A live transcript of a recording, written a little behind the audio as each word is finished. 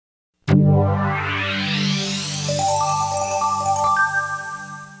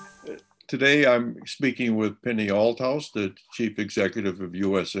Today, I'm speaking with Pini Althaus, the Chief Executive of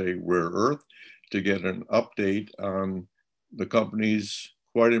USA Rare Earth, to get an update on the company's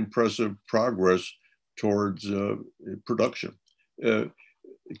quite impressive progress towards production.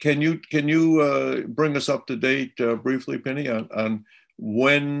 Can you bring us up to date briefly, Pini, on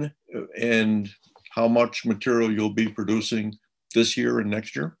when and how much material you'll be producing this year and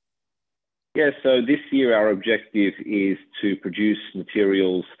next year? Yeah, so this year our objective is to produce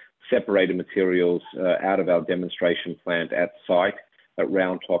materials, separated materials out of our demonstration plant at site at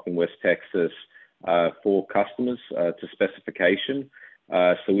Round Top in West Texas for customers to specification.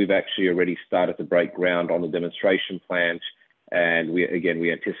 So we've actually already started to break ground on the demonstration plant, and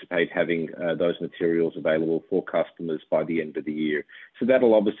we anticipate having those materials available for customers by the end of the year. So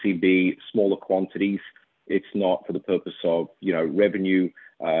that'll obviously be smaller quantities. It's not for the purpose of revenue.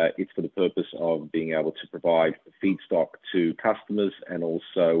 It's for the purpose of being able to provide feedstock to customers and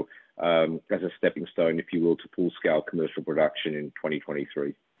also as a stepping stone, if you will, to full-scale commercial production in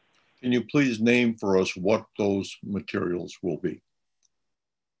 2023. Can you please name for us what those materials will be?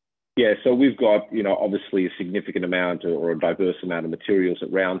 Yeah, so we've got, obviously a significant amount or a diverse amount of materials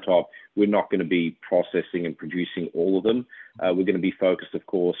at Round Top. We're not going to be processing and producing all of them. We're going to be focused, of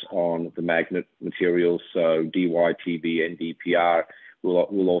course, on the magnet materials, so DyTb, NdPr.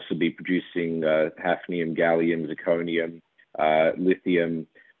 We'll also be producing hafnium, gallium, zirconium, lithium.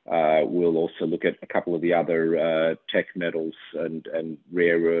 We'll also look at a couple of the other tech metals and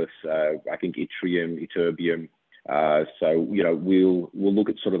rare earths, I think yttrium, ytterbium. So, we'll look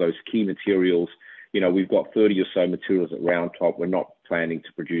at sort of those key materials. We've got 30 or so materials at Round Top. We're not planning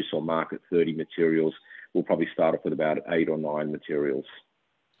to produce or market 30 materials. We'll probably start off with about 8 or 9 materials.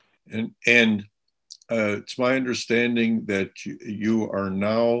 And it's my understanding that you are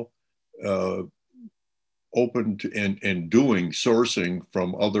now open to and doing sourcing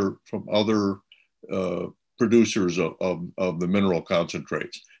from other producers of the mineral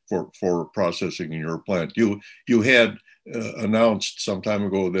concentrates for processing in your plant. You had announced some time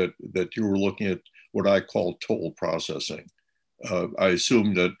ago that you were looking at what I call toll processing. I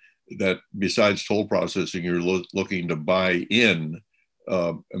assume that besides toll processing, you're looking to buy in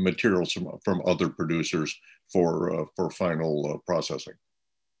materials from other producers for final processing.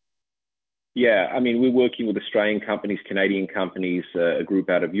 Yeah, I mean, we're working with Australian companies, Canadian companies, a group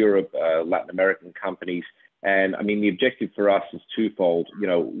out of Europe, Latin American companies. And I mean, the objective for us is twofold.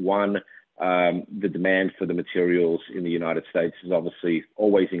 One, the demand for the materials in the United States is obviously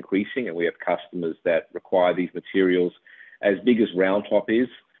always increasing, and we have customers that require these materials. As big as Round Top is,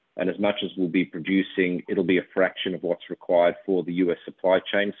 and as much as we'll be producing, it'll be a fraction of what's required for the US supply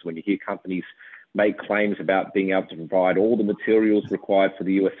chain. So when you hear companies make claims about being able to provide all the materials required for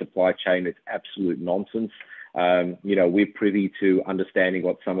the US supply chain, it's absolute nonsense. We're privy to understanding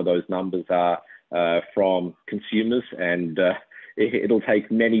what some of those numbers are from consumers, and it'll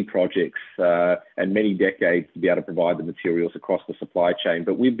take many projects and many decades to be able to provide the materials across the supply chain.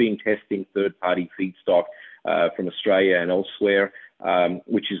 But we've been testing third-party feedstock from Australia and elsewhere,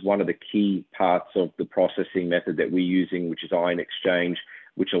 which is one of the key parts of the processing method that we're using, which is ion exchange,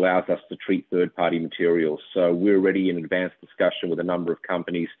 which allows us to treat third-party materials. So we're already in advanced discussion with a number of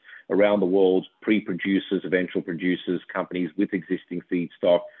companies around the world, pre-producers, eventual producers, companies with existing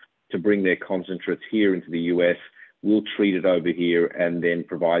feedstock, to bring their concentrates here into the US. We'll treat it over here and then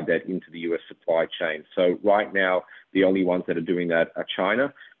provide that into the US supply chain. So right now, the only ones that are doing that are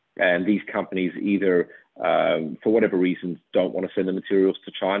China. And these companies either, for whatever reasons, don't want to send the materials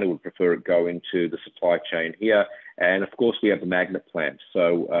to China, would prefer it go into the supply chain here. And of course, we have the magnet plant.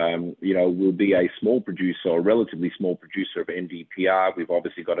 So, we'll be a small producer, or relatively small producer of NdPr. We've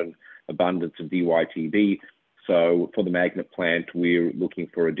obviously got an abundance of DyTb. So for the magnet plant, we're looking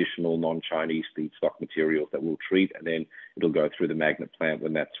for additional non-Chinese feedstock materials that we'll treat, and then it'll go through the magnet plant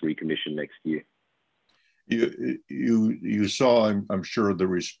when that's recommissioned next year. You saw, I'm sure, the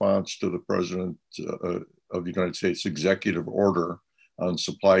response to the President of the United States executive order on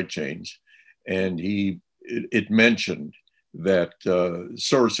supply chains, and it mentioned that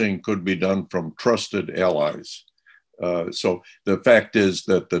sourcing could be done from trusted allies. So the fact is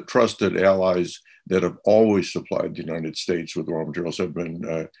that the trusted allies that have always supplied the United States with raw materials have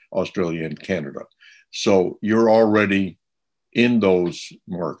been Australia and Canada. So you're already in those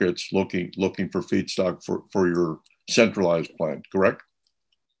markets looking for feedstock for your centralized plant, correct?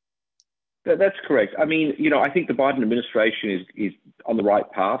 That's correct. I mean, I think the Biden administration is on the right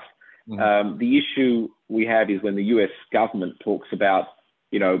path. Mm-hmm. The issue we have is when the US government talks about,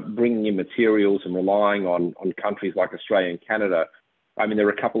 bringing in materials and relying on countries like Australia and Canada, I mean, there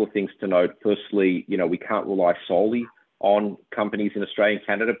are a couple of things to note. Firstly, we can't rely solely on companies in Australia and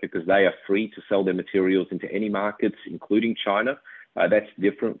Canada because they are free to sell their materials into any markets, including China. That's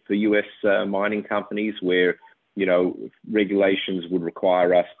different for US mining companies where, regulations would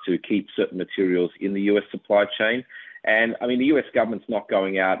require us to keep certain materials in the US supply chain. And I mean, the US government's not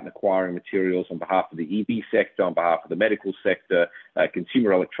going out and acquiring materials on behalf of the EV sector, on behalf of the medical sector,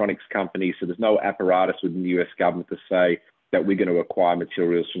 consumer electronics companies. So there's no apparatus within the US government to say that we're going to acquire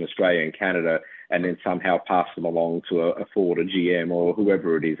materials from Australia and Canada and then somehow pass them along to a Ford or GM or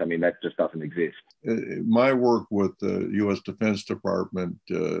whoever it is. I mean, that just doesn't exist. My work with the U.S. Defense Department,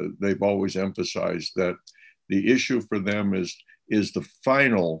 they've always emphasized that the issue for them is the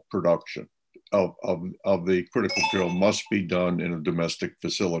final production of the critical material must be done in a domestic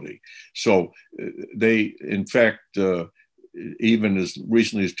facility. So they, in fact, even as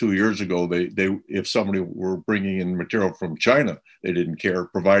recently as 2 years ago, they if somebody were bringing in material from China, they didn't care,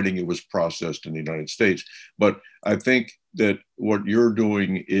 providing it was processed in the United States. But I think that what you're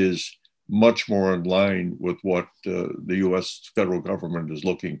doing is much more in line with what the U.S. federal government is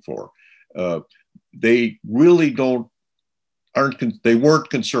looking for. They really they weren't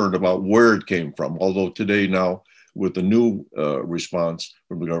concerned about where it came from, although today now, with the new response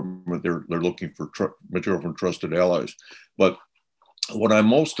from the government, they're looking for material from trusted allies. But what I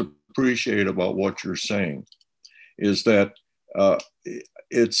most appreciate about what you're saying is that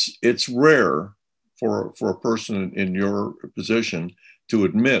it's rare for a person in your position to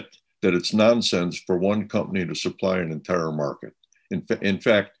admit that it's nonsense for one company to supply an entire market. In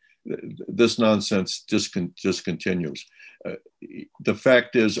fact, this nonsense just continues. The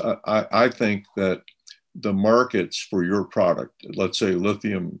fact is, I think that the markets for your product, let's say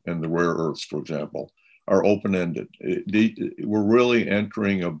lithium and the rare earths, for example, are open-ended. We're really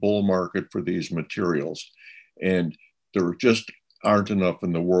entering a bull market for these materials, and there just aren't enough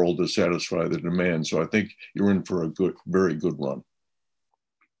in the world to satisfy the demand. So I think you're in for a very good run.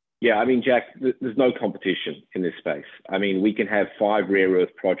 Yeah, I mean, Jack, there's no competition in this space. I mean, we can have 5 rare earth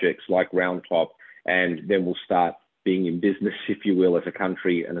projects like Round Top, and then we'll start being in business, if you will, as a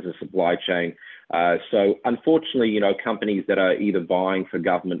country and as a supply chain. So unfortunately, companies that are either buying for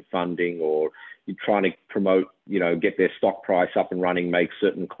government funding or trying to promote, get their stock price up and running, make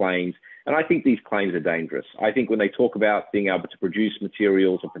certain claims. And I think these claims are dangerous. I think when they talk about being able to produce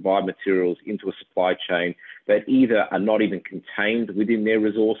materials or provide materials into a supply chain that either are not even contained within their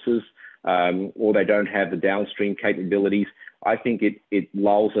resources or they don't have the downstream capabilities, I think it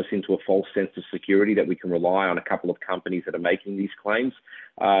lulls us into a false sense of security that we can rely on a couple of companies that are making these claims.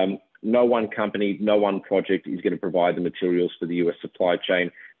 No one company, no one project is going to provide the materials for the US supply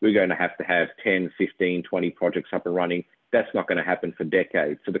chain. We're going to have 10, 15, 20 projects up and running. That's not going to happen for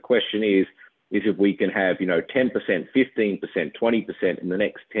decades. So the question is if we can have, 10%, 15%, 20% in the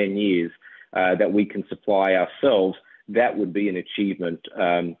next 10 years that we can supply ourselves, that would be an achievement.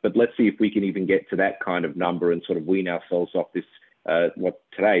 But let's see if we can even get to that kind of number and sort of wean ourselves off this,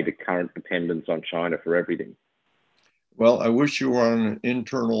 the current dependence on China for everything. Well, I wish you were on an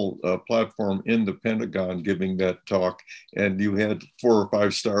internal platform in the Pentagon giving that talk, and you had 4 or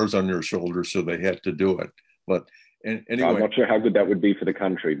 5 stars on your shoulders, so they had to do it. But anyway, I'm not sure how good that would be for the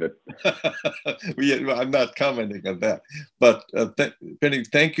country, but I'm not commenting on that. But Pini,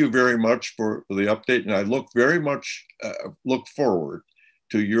 thank you very much for the update, and I very much look forward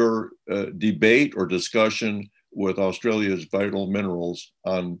to your debate or discussion with Australia's Vital Minerals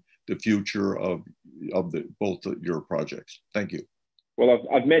on the future of both your projects. Thank you. Well,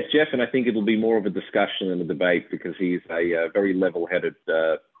 I've met Jeff, and I think it'll be more of a discussion than a debate because he's a very level-headed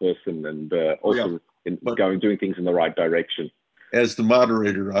person and also doing things in the right direction. As the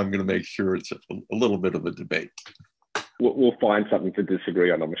moderator, I'm going to make sure it's a little bit of a debate. We'll find something to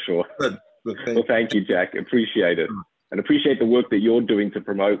disagree on, I'm sure. Well, thank you, Jack. Appreciate it. And appreciate the work that you're doing to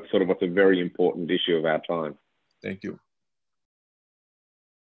promote sort of what's a very important issue of our time. Thank you.